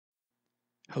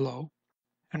Hello,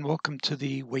 and welcome to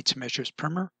the Weights and Measures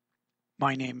Primer.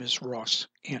 My name is Ross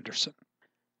Anderson.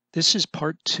 This is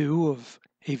part 2 of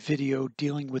a video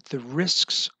dealing with the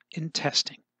risks in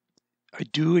testing. I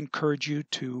do encourage you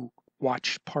to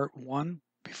watch part 1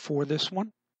 before this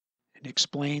one. It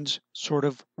explains sort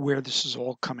of where this is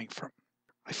all coming from.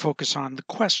 I focus on the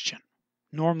question.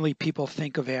 Normally people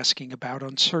think of asking about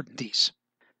uncertainties,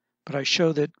 but I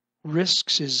show that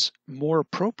risks is more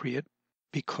appropriate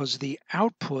because the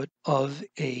output of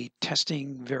a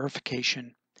testing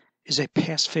verification is a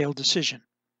pass-fail decision.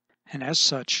 And as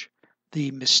such,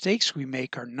 the mistakes we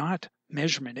make are not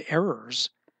measurement errors,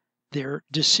 they're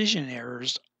decision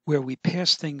errors where we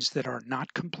pass things that are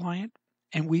not compliant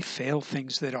and we fail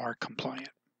things that are compliant.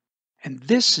 And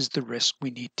this is the risk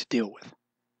we need to deal with.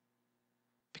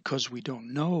 Because we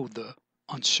don't know the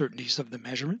uncertainties of the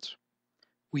measurements,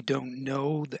 we don't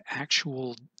know the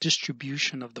actual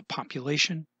distribution of the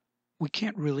population, we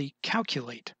can't really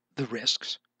calculate the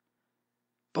risks,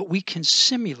 but we can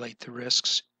simulate the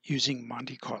risks using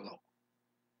Monte Carlo.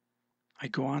 I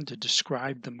go on to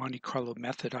describe the Monte Carlo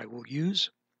method I will use,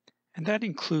 and that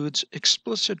includes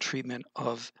explicit treatment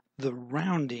of the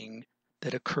rounding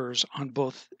that occurs on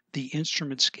both the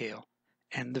instrument scale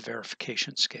and the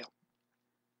verification scale.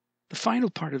 The final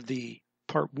part of the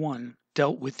part 1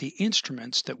 dealt with the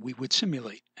instruments that we would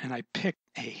simulate, and I picked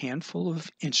a handful of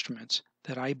instruments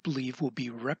that I believe will be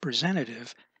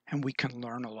representative and we can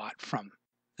learn a lot from.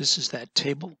 This is that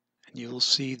table, and you'll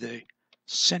see the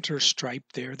center stripe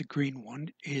there, the green one,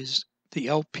 is the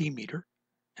LP meter,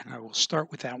 and I will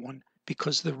start with that one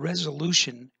because the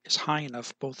resolution is high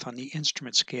enough both on the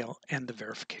instrument scale and the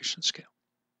verification scale.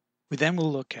 We then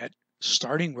will look at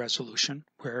starting resolution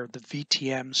where the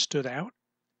VTM stood out,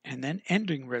 and then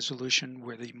ending resolution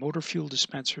where the motor fuel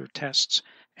dispenser tests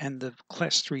and the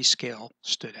class 3 scale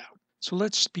stood out. So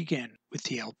let's begin with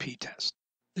the LP test.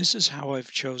 This is how I've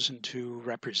chosen to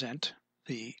represent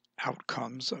the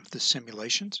outcomes of the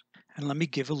simulations. And let me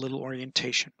give a little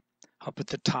orientation. Up at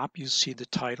the top, you'll see the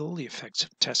title, the effects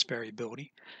of test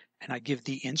variability, and I give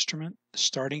the instrument, the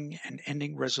starting and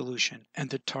ending resolution, and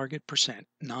the target percent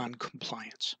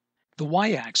non-compliance. The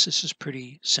y-axis is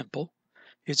pretty simple.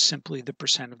 It's simply the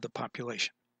percent of the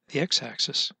population. The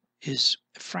x-axis is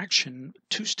a fraction,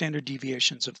 2 standard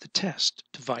deviations of the test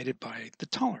divided by the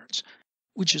tolerance,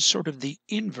 which is sort of the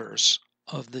inverse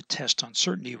of the test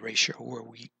uncertainty ratio, where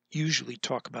we usually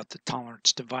talk about the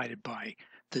tolerance divided by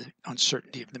the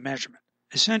uncertainty of the measurement.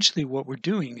 Essentially, what we're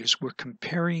doing is we're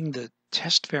comparing the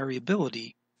test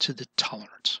variability to the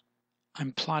tolerance.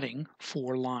 I'm plotting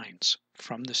 4 lines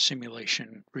from the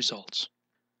simulation results.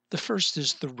 The first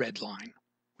is the red line,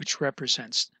 which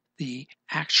represents the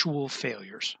actual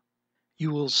failures. You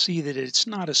will see that it's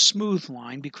not a smooth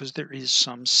line because there is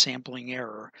some sampling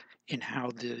error in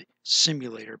how the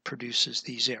simulator produces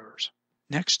these errors.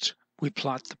 Next, we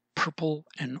plot the purple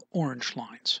and orange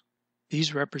lines.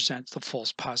 These represent the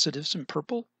false positives in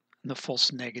purple and the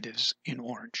false negatives in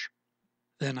orange.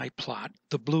 Then I plot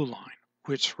the blue line,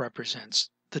 which represents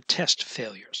the test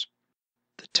failures.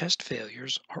 The test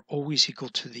failures are always equal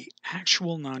to the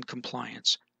actual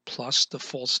noncompliance plus the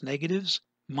false negatives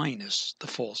minus the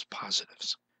false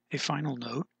positives. A final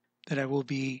note that I will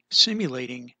be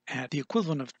simulating at the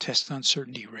equivalent of test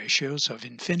uncertainty ratios of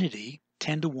infinity,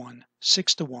 10 to 1,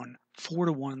 6 to 1, 4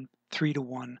 to 1, 3 to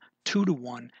 1, 2 to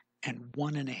 1, and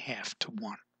 1.5 to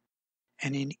 1.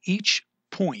 And in each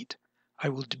point, I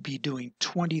will be doing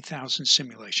 20,000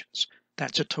 simulations.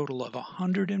 That's a total of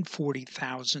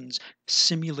 140,000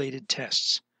 simulated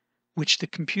tests, which the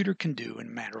computer can do in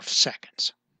a matter of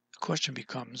seconds. The question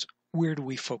becomes, where do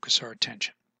we focus our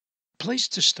attention? The place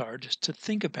to start is to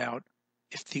think about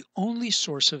if the only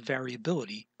source of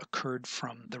variability occurred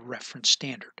from the reference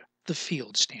standard, the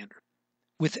field standard.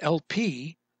 With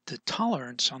LP, the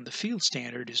tolerance on the field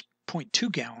standard is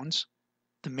 0.2 gallons.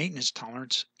 The maintenance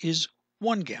tolerance is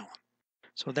 1 gallon.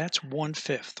 So that's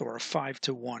 1/5 or a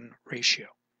 5-to-1 ratio.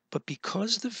 But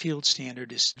because the field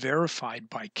standard is verified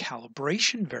by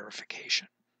calibration verification,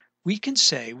 we can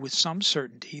say with some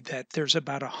certainty that there's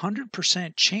about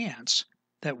 100% chance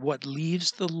that what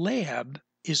leaves the lab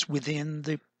is within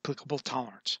the applicable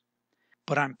tolerance.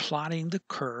 But I'm plotting the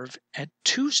curve at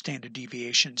 2 standard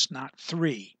deviations, not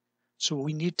 3. So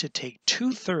we need to take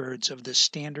 2/3 of the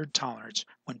standard tolerance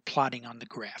when plotting on the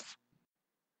graph.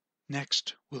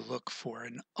 Next, we'll look for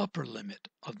an upper limit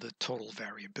of the total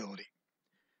variability.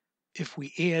 If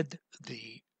we add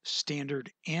the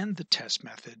standard and the test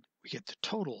method, we get the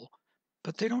total,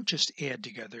 but they don't just add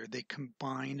together, they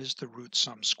combine as the root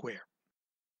sum square.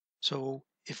 So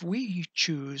if we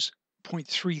choose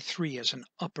 0.33 as an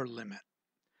upper limit,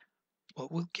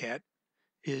 what we'll get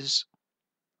is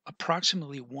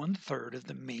approximately 1/3 of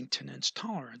the maintenance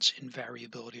tolerance in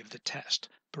variability of the test.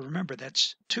 But remember,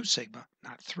 that's 2 sigma,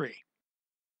 not 3.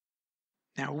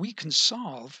 Now we can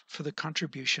solve for the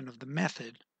contribution of the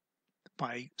method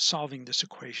by solving this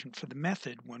equation for the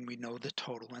method when we know the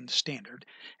total and the standard.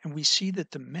 And we see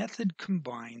that the method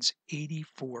combines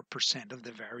 84% of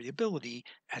the variability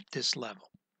at this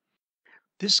level.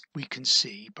 This we can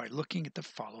see by looking at the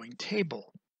following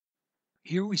table.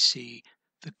 Here we see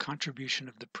the contribution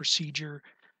of the procedure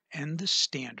and the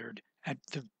standard at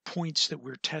the points that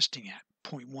we're testing at,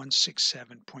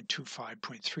 0.167, 0.25,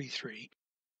 0.33.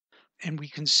 And we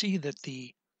can see that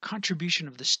the contribution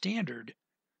of the standard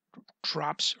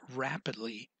drops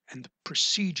rapidly and the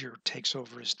procedure takes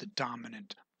over as the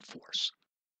dominant force.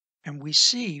 And we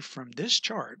see from this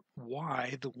chart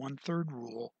why the 1/3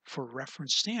 rule for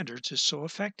reference standards is so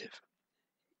effective.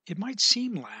 It might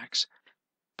seem lax,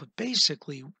 but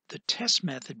basically the test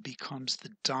method becomes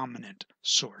the dominant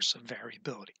source of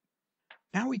variability.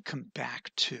 Now we come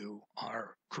back to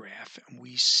our graph and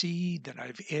we see that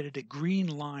I've added a green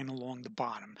line along the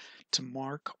bottom to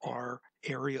mark our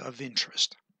area of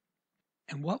interest.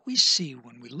 And what we see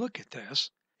when we look at this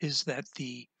is that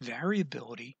the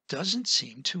variability doesn't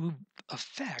seem to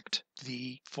affect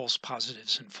the false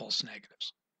positives and false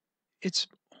negatives. It's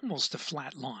almost a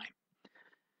flat line.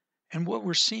 And what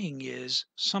we're seeing is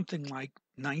something like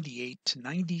 98 to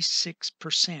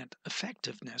 96%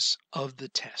 effectiveness of the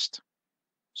test.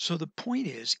 So the point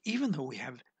is, even though we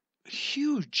have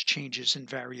huge changes in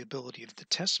variability of the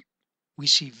test, we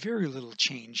see very little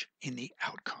change in the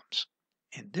outcomes.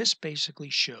 And this basically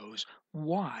shows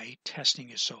why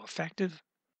testing is so effective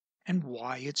and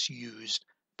why it's used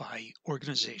by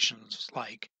organizations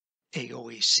like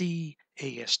AOAC,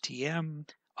 ASTM,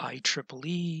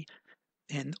 IEEE,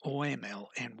 and OML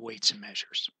and weights and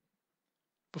measures.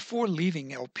 Before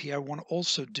leaving LP, I want to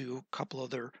also do a couple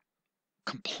other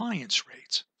compliance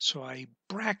rates. So I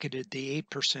bracketed the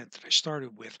 8% that I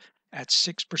started with at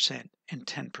 6% and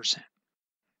 10%.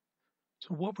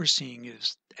 So what we're seeing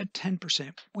is at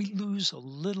 10%, we lose a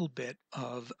little bit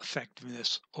of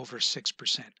effectiveness over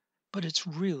 6%, but it's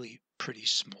really pretty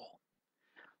small.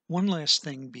 One last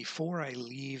thing before I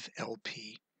leave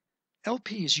LP.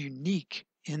 LP is unique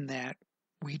in that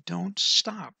we don't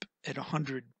stop at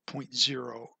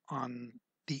 100.0 on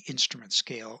the instrument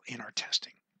scale in our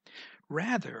testing.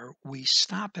 Rather, we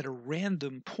stop at a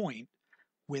random point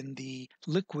when the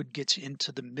liquid gets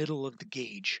into the middle of the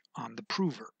gauge on the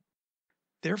prover.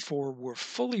 Therefore, we're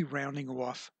fully rounding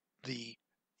off the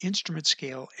instrument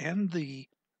scale and the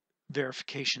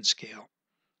verification scale.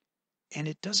 And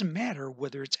it doesn't matter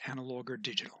whether it's analog or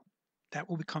digital. That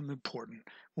will become important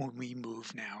when we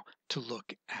move now to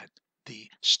look at the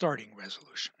starting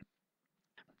resolution.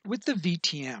 With the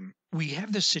VTM, we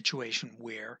have this situation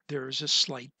where there is a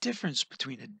slight difference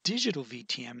between a digital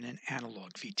VTM and an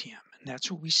analog VTM, and that's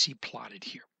what we see plotted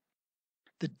here.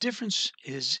 The difference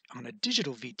is on a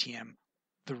digital VTM,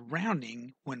 the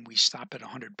rounding when we stop at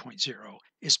 100.0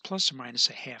 is plus or minus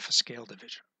a half a scale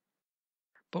division.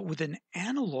 But with an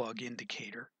analog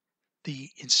indicator,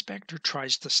 the inspector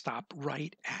tries to stop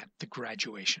right at the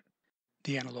graduation.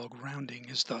 The analog rounding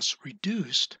is thus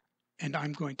reduced, and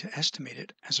I'm going to estimate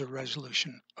it as a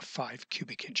resolution of 5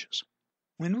 cubic inches.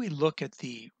 When we look at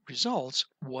the results,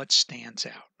 what stands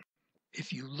out?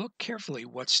 If you look carefully,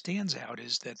 what stands out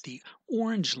is that the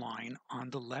orange line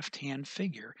on the left-hand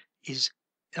figure is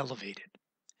elevated.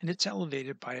 And it's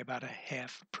elevated by about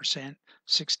 0.5%,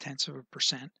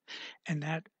 0.6%, and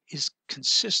that is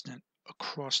consistent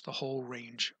across the whole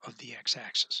range of the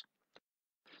x-axis.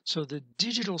 So the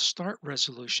digital start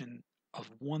resolution of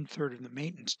 1/3 of the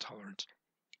maintenance tolerance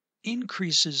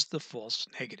increases the false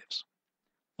negatives.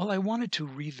 Well, I wanted to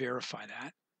re-verify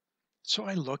that, so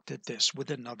I looked at this with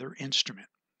another instrument,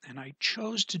 and I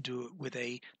chose to do it with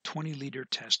a 20-liter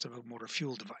test of a motor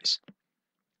fuel device.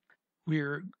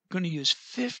 We're going to use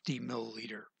 50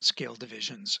 milliliter scale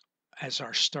divisions as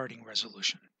our starting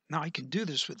resolution. Now I can do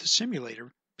this with the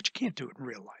simulator, but you can't do it in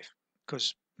real life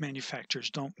because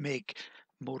manufacturers don't make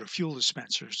motor fuel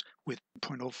dispensers with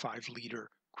 0.05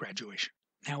 liter graduation.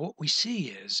 Now what we see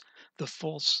is the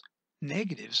false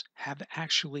negatives have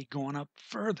actually gone up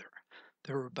further.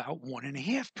 There are about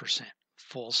 1.5%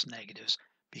 false negatives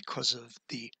because of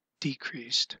the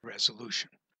decreased resolution.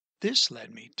 This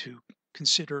led me to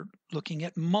consider looking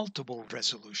at multiple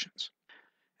resolutions.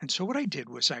 And so what I did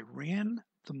was I ran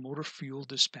the motor fuel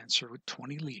dispenser with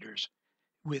 20 liters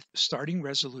with starting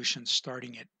resolutions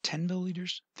starting at 10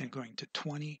 milliliters, then going to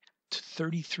 20, to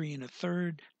 33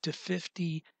 1/3, to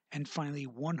 50, and finally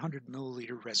 100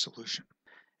 milliliter resolution.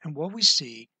 And what we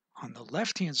see on the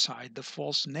left-hand side, the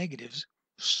false negatives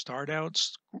start out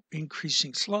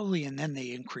increasing slowly and then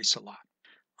they increase a lot.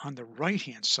 On the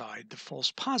right-hand side, the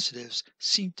false positives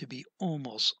seem to be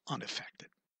almost unaffected,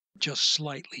 just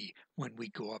slightly when we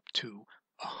go up to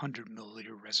 100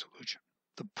 milliliter resolution.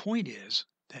 The point is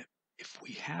that if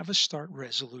we have a start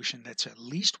resolution that's at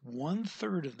least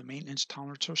 1/3 of the maintenance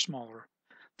tolerance or smaller,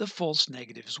 the false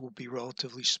negatives will be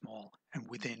relatively small and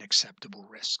within acceptable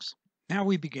risks. Now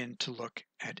we begin to look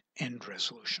at end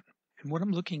resolution. And what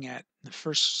I'm looking at in the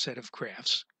first set of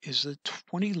graphs is the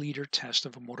 20-liter test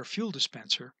of a motor fuel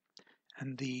dispenser.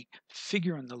 And the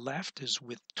figure on the left is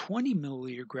with 20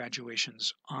 milliliter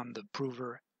graduations on the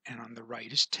prover, and on the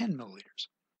right is 10 milliliters.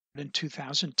 In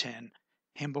 2010,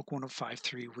 Handbook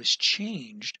 1053 was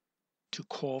changed to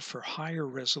call for higher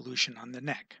resolution on the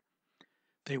neck.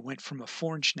 They went from a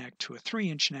 4-inch neck to a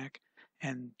 3-inch neck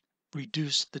and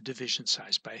reduced the division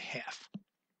size by half.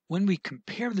 When we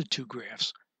compare the two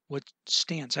graphs, what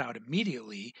stands out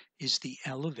immediately is the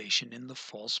elevation in the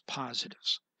false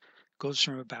positives. It goes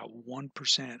from about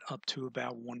 1% up to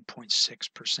about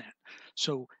 1.6%.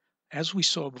 So as we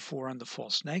saw before on the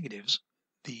false negatives,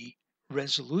 the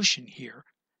resolution here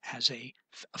has a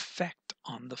effect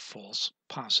on the false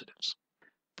positives.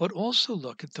 But also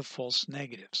look at the false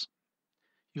negatives.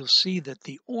 You'll see that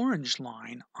the orange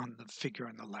line on the figure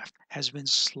on the left has been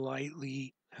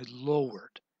slightly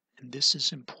lowered, and this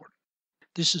is important.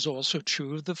 This is also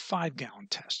true of the 5-gallon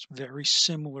test. Very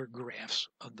similar graphs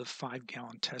of the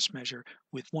 5-gallon test measure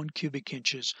with 1 cubic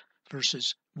inches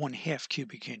versus 1/2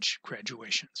 cubic inch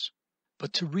graduations.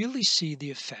 But to really see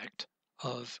the effect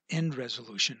of end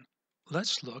resolution,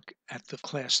 let's look at the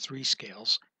class 3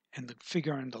 scales, and the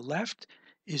figure on the left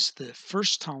is the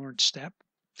first tolerance step.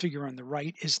 Figure on the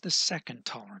right is the second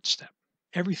tolerance step.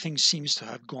 Everything seems to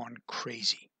have gone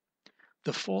crazy.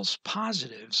 The false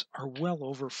positives are well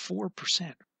over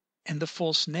 4%, and the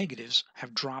false negatives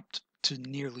have dropped to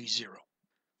nearly 0.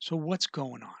 So what's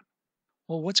going on?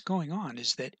 Well, what's going on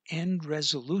is that end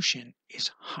resolution is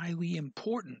highly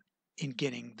important in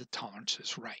getting the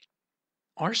tolerances right.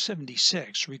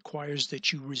 R76 requires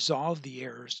that you resolve the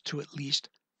errors to at least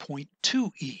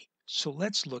 0.2 E. So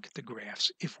let's look at the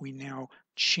graphs if we now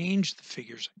change the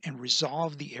figures and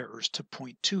resolve the errors to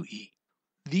 0.2 E.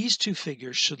 These two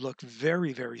figures should look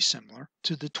very, very similar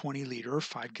to the 20-liter or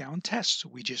 5-gallon tests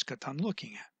we just got done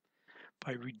looking at.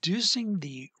 By reducing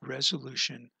the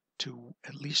resolution to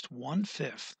at least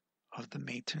 1/5 of the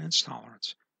maintenance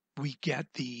tolerance, we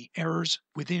get the errors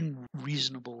within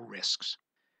reasonable risks.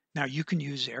 Now you can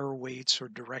use error weights or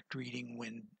direct reading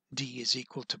when D is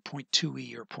equal to 0.2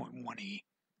 E or 0.1 E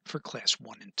for class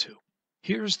 1 and 2.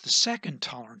 Here's the second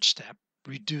tolerance step,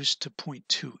 reduced to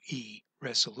 0.2 E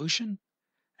resolution.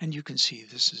 And you can see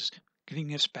this is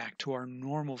getting us back to our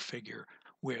normal figure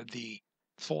where the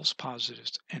false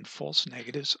positives and false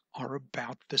negatives are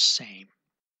about the same.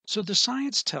 So the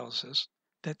science tells us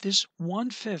that this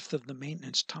 1/5 of the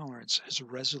maintenance tolerance as a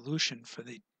resolution for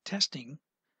the testing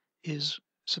is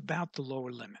about the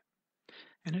lower limit.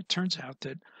 And it turns out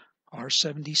that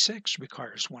R76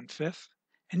 requires 1/5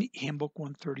 and Handbook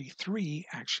 133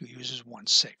 actually uses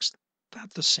 1/6,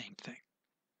 about the same thing.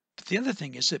 But the other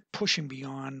thing is that pushing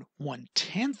beyond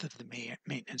 1/10 of the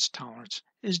maintenance tolerance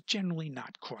is generally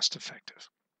not cost effective.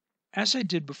 As I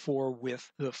did before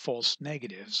with the false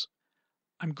negatives,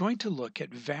 I'm going to look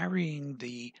at varying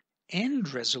the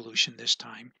end resolution this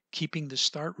time, keeping the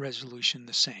start resolution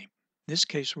the same. In this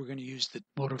case, we're going to use the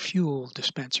motor fuel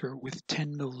dispenser with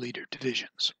 10 milliliter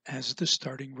divisions as the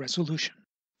starting resolution.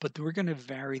 But we're going to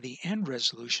vary the end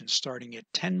resolution starting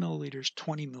at 10 milliliters,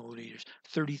 20 milliliters,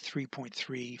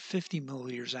 33.3, 50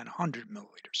 milliliters, and 100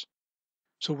 milliliters.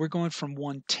 So we're going from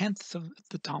 1/10 of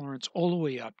the tolerance all the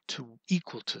way up to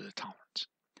equal to the tolerance.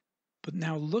 But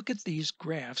now look at these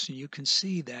graphs and you can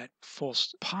see that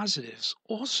false positives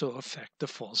also affect the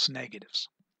false negatives.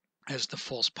 As the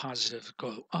false positives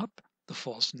go up, the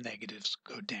false negatives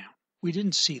go down. We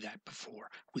didn't see that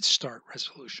before with start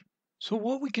resolution. So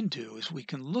what we can do is we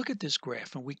can look at this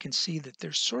graph and we can see that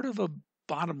there's sort of a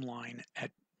bottom line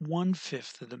at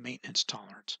 1/5 of the maintenance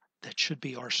tolerance. That should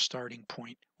be our starting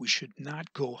point. We should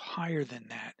not go higher than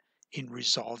that in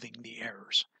resolving the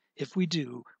errors. If we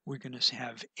do, we're going to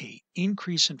have an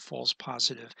increase in false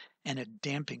positive and a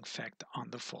damping effect on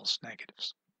the false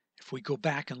negatives. If we go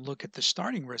back and look at the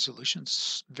starting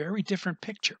resolutions, very different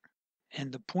picture.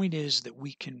 And the point is that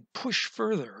we can push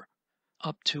further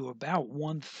up to about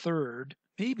 1/3,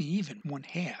 maybe even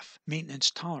 1/2 maintenance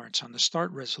tolerance on the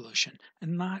start resolution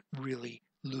and not really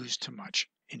lose too much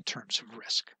in terms of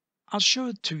risk. I'll show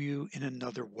it to you in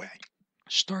another way.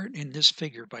 Start in this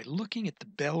figure by looking at the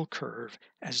bell curve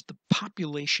as the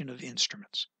population of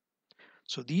instruments.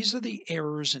 So these are the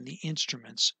errors in the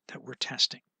instruments that we're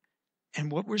testing.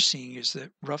 And what we're seeing is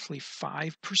that roughly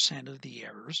 5% of the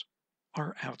errors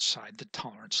are outside the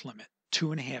tolerance limit,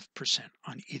 2.5%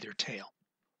 on either tail.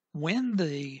 When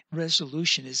the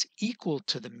resolution is equal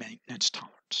to the maintenance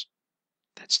tolerance,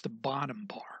 that's the bottom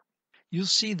bar, you'll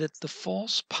see that the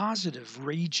false positive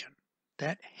region,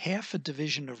 that half a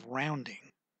division of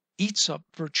rounding, eats up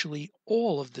virtually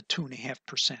all of the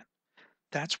 2.5%.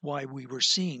 That's why we were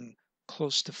seeing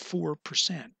close to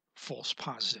 4% false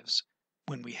positives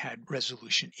when we had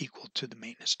resolution equal to the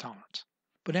maintenance tolerance.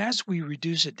 But as we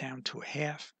reduce it down to a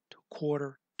half, to a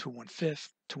quarter, to 1/5,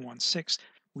 to 1/6,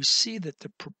 we see that the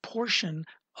proportion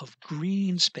of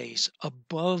green space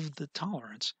above the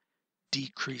tolerance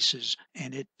decreases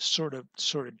and it sort of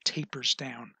tapers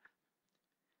down.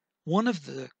 One of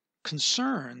the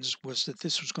concerns was that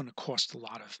this was going to cost a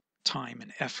lot of time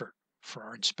and effort for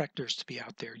our inspectors to be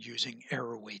out there using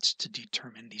error weights to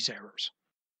determine these errors.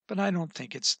 But I don't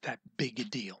think it's that big a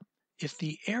deal. If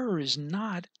the error is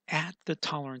not at the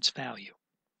tolerance value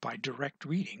by direct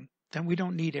reading, then we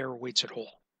don't need error weights at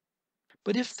all.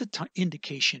 But if the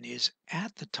indication is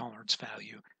at the tolerance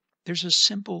value, there's a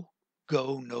simple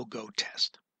go, no-go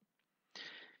test.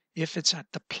 If it's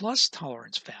at the plus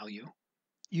tolerance value,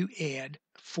 you add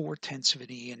 0.4 of an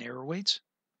E in error weights,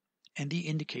 and the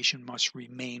indication must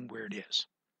remain where it is.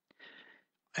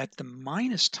 At the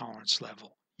minus tolerance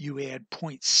level, you add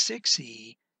 0.6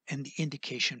 E, and the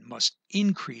indication must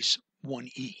increase 1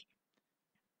 E.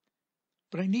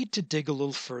 But I need to dig a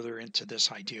little further into this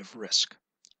idea of risk.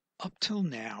 Up till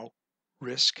now,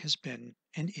 risk has been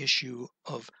an issue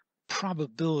of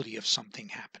probability of something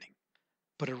happening.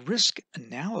 But a risk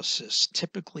analysis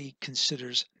typically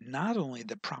considers not only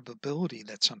the probability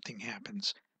that something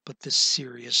happens, but the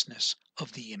seriousness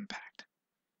of the impact.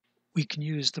 We can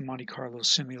use the Monte Carlo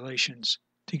simulations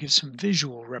to give some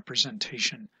visual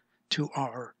representation to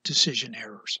our decision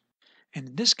errors. And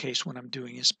in this case, what I'm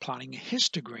doing is plotting a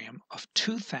histogram of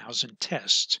 2,000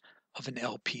 tests of an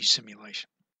LP simulation.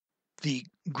 The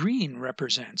green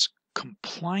represents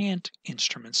compliant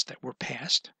instruments that were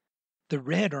passed. The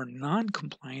red are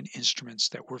non-compliant instruments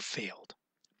that were failed.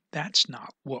 That's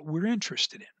not what we're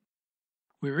interested in.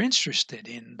 We're interested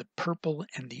in the purple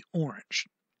and the orange.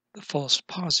 The false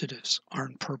positives are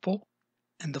in purple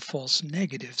and the false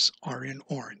negatives are in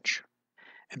orange.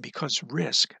 And because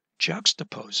risk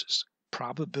juxtaposes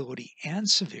probability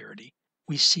and severity,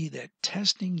 we see that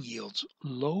testing yields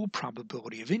low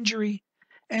probability of injury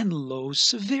and low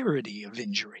severity of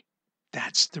injury.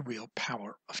 That's the real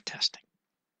power of testing.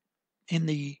 In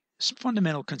the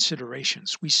fundamental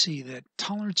considerations, we see that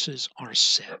tolerances are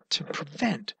set to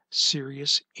prevent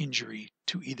serious injury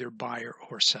to either buyer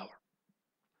or seller.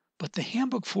 But the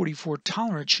Handbook 44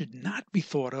 tolerance should not be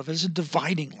thought of as a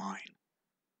dividing line.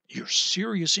 You're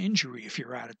serious injury if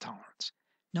you're out of tolerance.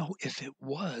 No, if it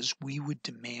was, we would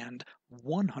demand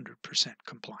 100%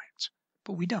 compliance,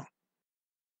 but we don't.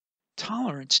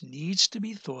 Tolerance needs to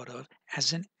be thought of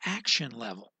as an action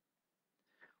level.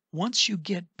 Once you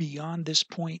get beyond this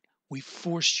point, we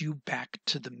force you back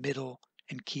to the middle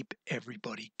and keep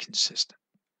everybody consistent.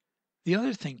 The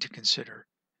other thing to consider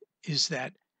is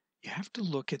that you have to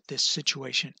look at this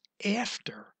situation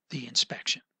after the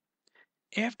inspection.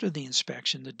 After the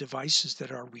inspection, the devices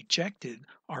that are rejected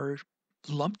are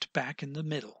lumped back in the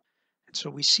middle. And so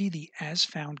we see the as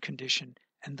found condition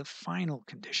and the final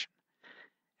condition.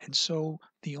 And so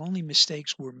the only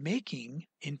mistakes we're making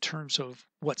in terms of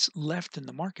what's left in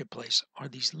the marketplace are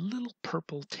these little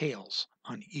purple tails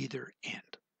on either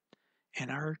end. And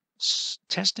our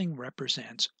testing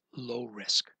represents low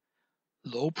risk,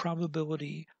 low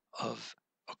probability of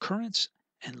occurrence,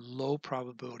 and low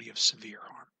probability of severe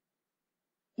harm.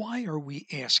 Why are we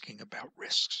asking about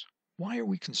risks? Why are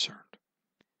we concerned?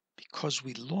 Because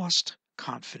we lost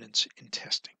confidence in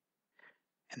testing.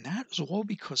 And that is all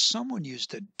because someone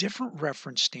used a different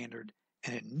reference standard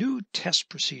and a new test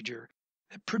procedure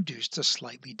that produced a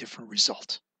slightly different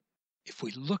result. If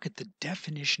we look at the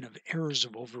definition of errors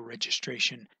of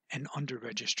over-registration and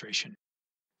under-registration,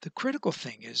 the critical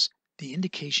thing is the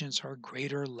indications are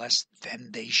greater or less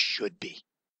than they should be.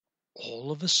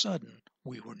 All of a sudden,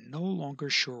 we were no longer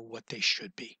sure what they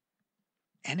should be.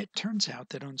 And it turns out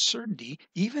that uncertainty,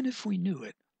 even if we knew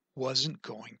it, wasn't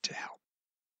going to help.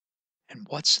 And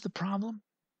what's the problem?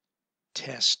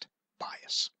 Test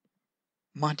bias.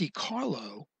 Monte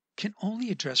Carlo can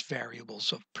only address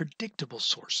variables of predictable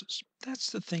sources. That's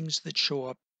the things that show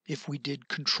up if we did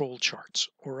control charts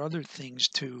or other things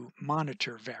to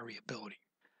monitor variability.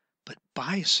 but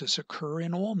biases occur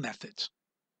in all methods,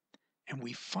 and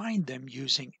we find them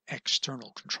using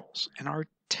external controls. And our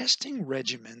testing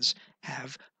regimens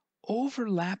have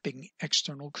overlapping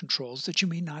external controls that you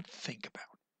may not think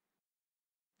about.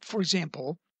 For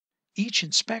example, each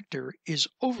inspector is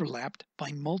overlapped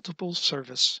by multiple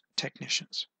service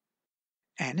technicians.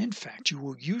 And in fact, you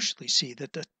will usually see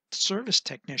that the service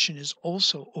technician is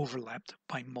also overlapped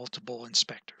by multiple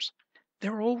inspectors.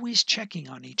 They're always checking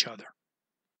on each other.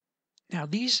 Now,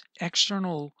 these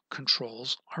external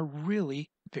controls are really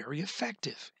very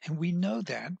effective, and we know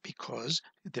that because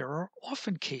there are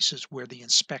often cases where the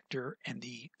inspector and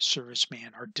the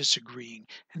serviceman are disagreeing,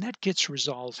 and that gets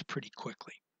resolved pretty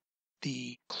quickly.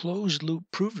 The closed loop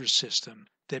prover system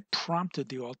that prompted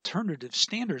the alternative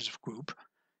standards group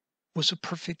was a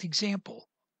perfect example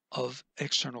of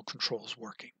external controls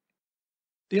working.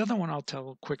 The other one I'll tell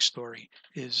a quick story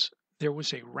is there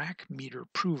was a rack meter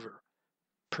prover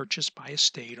purchased by a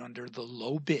state under the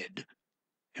low bid,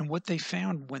 and what they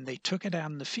found when they took it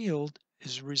out in the field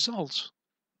is results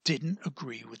didn't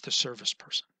agree with the service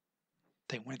person.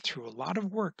 They went through a lot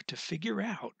of work to figure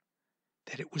out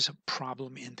that it was a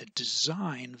problem in the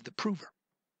design of the prover.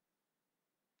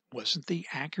 It wasn't the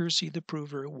accuracy of the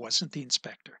prover, it wasn't the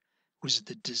inspector, it was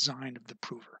the design of the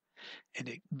prover. And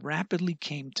it rapidly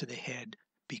came to the head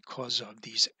because of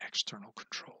these external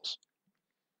controls.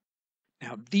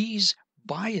 Now, these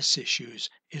bias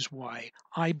issues is why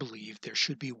I believe there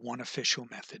should be one official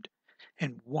method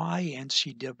and why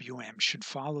NCWM should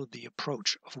follow the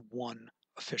approach of one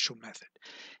official method.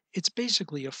 It's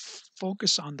basically a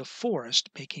focus on the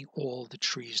forest, making all the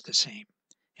trees the same.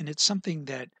 And it's something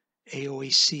that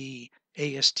AOAC,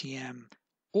 ASTM,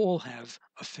 all have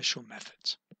official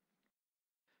methods.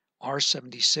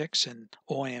 R76 and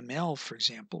OIML, for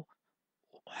example,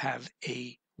 have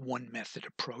a one method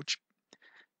approach.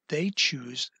 They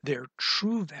choose their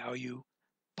true value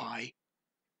by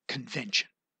convention.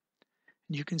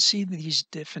 You can see these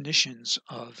definitions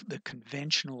of the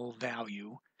conventional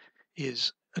value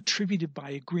is attributed by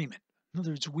agreement. In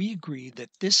other words, we agree that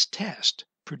this test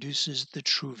produces the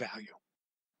true value.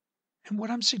 And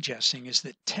what I'm suggesting is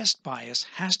that test bias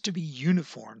has to be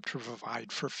uniform to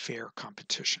provide for fair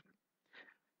competition.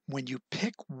 When you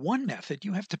pick one method,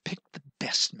 you have to pick the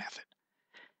best method.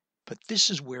 But this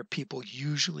is where people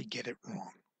usually get it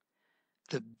wrong.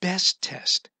 The best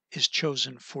test is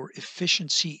chosen for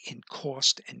efficiency in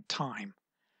cost and time.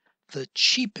 The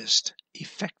cheapest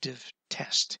effective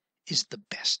test is the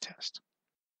best test.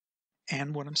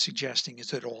 And what I'm suggesting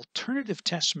is that alternative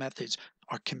test methods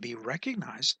can be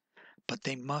recognized, but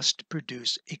they must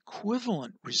produce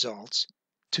equivalent results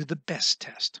to the best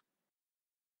test.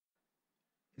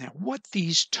 Now, what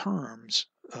these terms,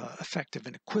 effective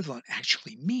and equivalent,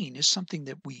 actually mean is something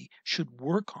that we should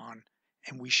work on,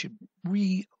 and we should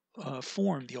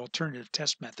reform the alternative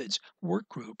test methods work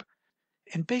group,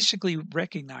 and basically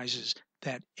recognizes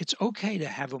that it's okay to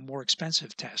have a more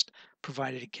expensive test,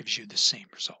 provided it gives you the same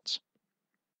results.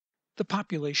 The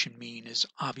population mean is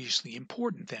obviously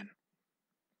important then,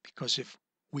 because if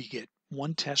we get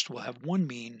one test will have one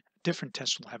mean, different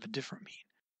test will have a different mean.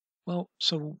 Well,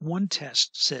 so one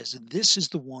test says this is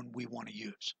the one we want to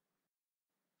use.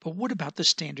 But what about the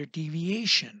standard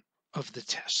deviation of the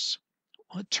tests?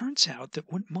 Well, it turns out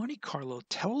that what Monte Carlo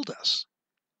told us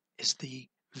is the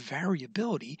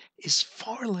variability is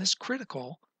far less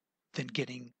critical than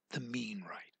getting the mean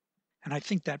right. And I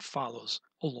think that follows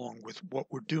along with what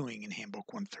we're doing in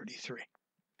Handbook 133.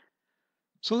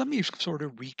 So let me sort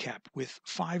of recap with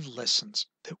 5 lessons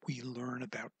that we learn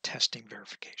about testing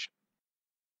verification.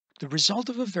 The result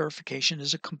of a verification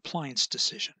is a compliance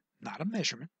decision, not a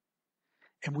measurement,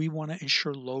 and we want to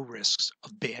ensure low risks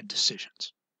of bad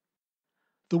decisions.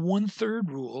 The 1/3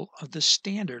 rule of the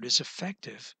standard is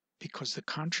effective because the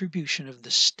contribution of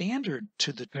the standard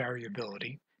to the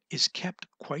variability is kept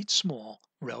quite small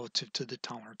relative to the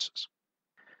tolerances.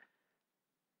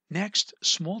 Next,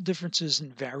 small differences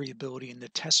in variability in the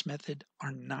test method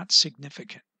are not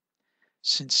significant,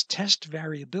 since test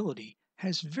variability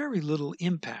has very little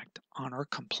impact on our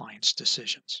compliance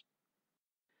decisions.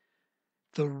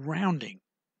 The rounding,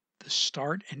 the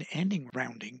start and ending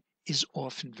rounding, is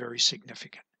often very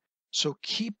significant, so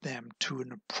keep them to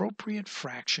an appropriate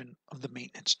fraction of the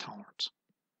maintenance tolerance.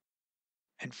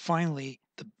 And finally,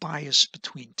 the bias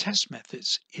between test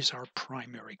methods is our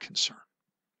primary concern.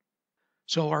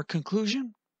 So our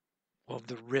conclusion? Well,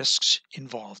 the risks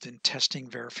involved in testing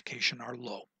verification are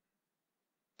low.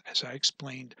 As I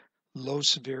explained, low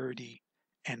severity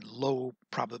and low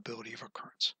probability of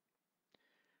occurrence.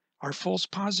 Our false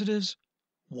positives,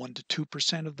 1 to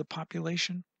 2% of the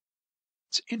population.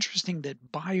 It's interesting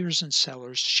that buyers and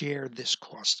sellers share this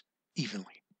cost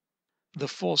evenly. The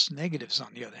false negatives,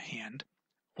 on the other hand,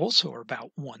 also are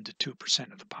about 1 to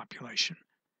 2% of the population.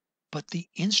 But the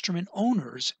instrument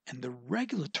owners and the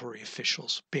regulatory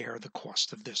officials bear the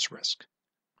cost of this risk.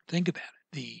 Think about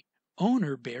it. The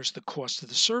owner bears the cost of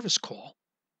the service call,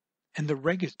 and the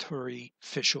regulatory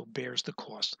official bears the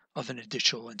cost of an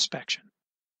additional inspection.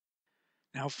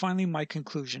 Now, finally, my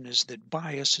conclusion is that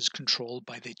bias is controlled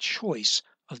by the choice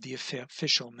of the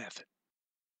official method.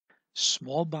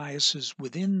 Small biases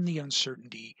within the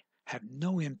uncertainty have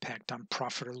no impact on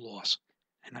profit or loss,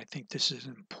 and I think this is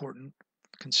an important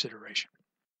consideration.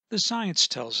 The science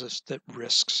tells us that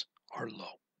risks are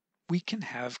low. We can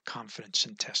have confidence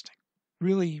in testing.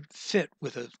 Really fit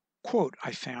with a quote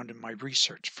I found in my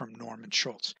research from Norman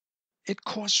Schultz. It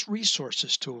costs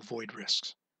resources to avoid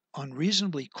risks.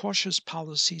 Unreasonably cautious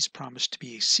policies promise to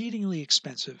be exceedingly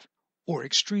expensive or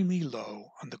extremely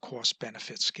low on the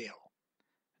cost-benefit scale.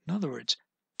 In other words,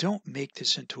 don't make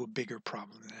this into a bigger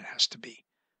problem than it has to be.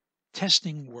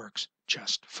 Testing works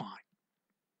just fine.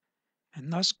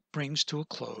 And thus brings to a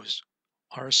close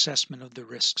our assessment of the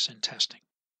risks in testing.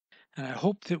 And I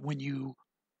hope that when you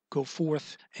go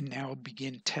forth and now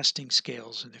begin testing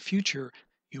scales in the future,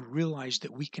 you realize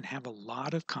that we can have a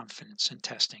lot of confidence in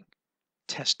testing.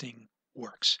 Testing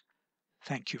works.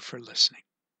 Thank you for listening.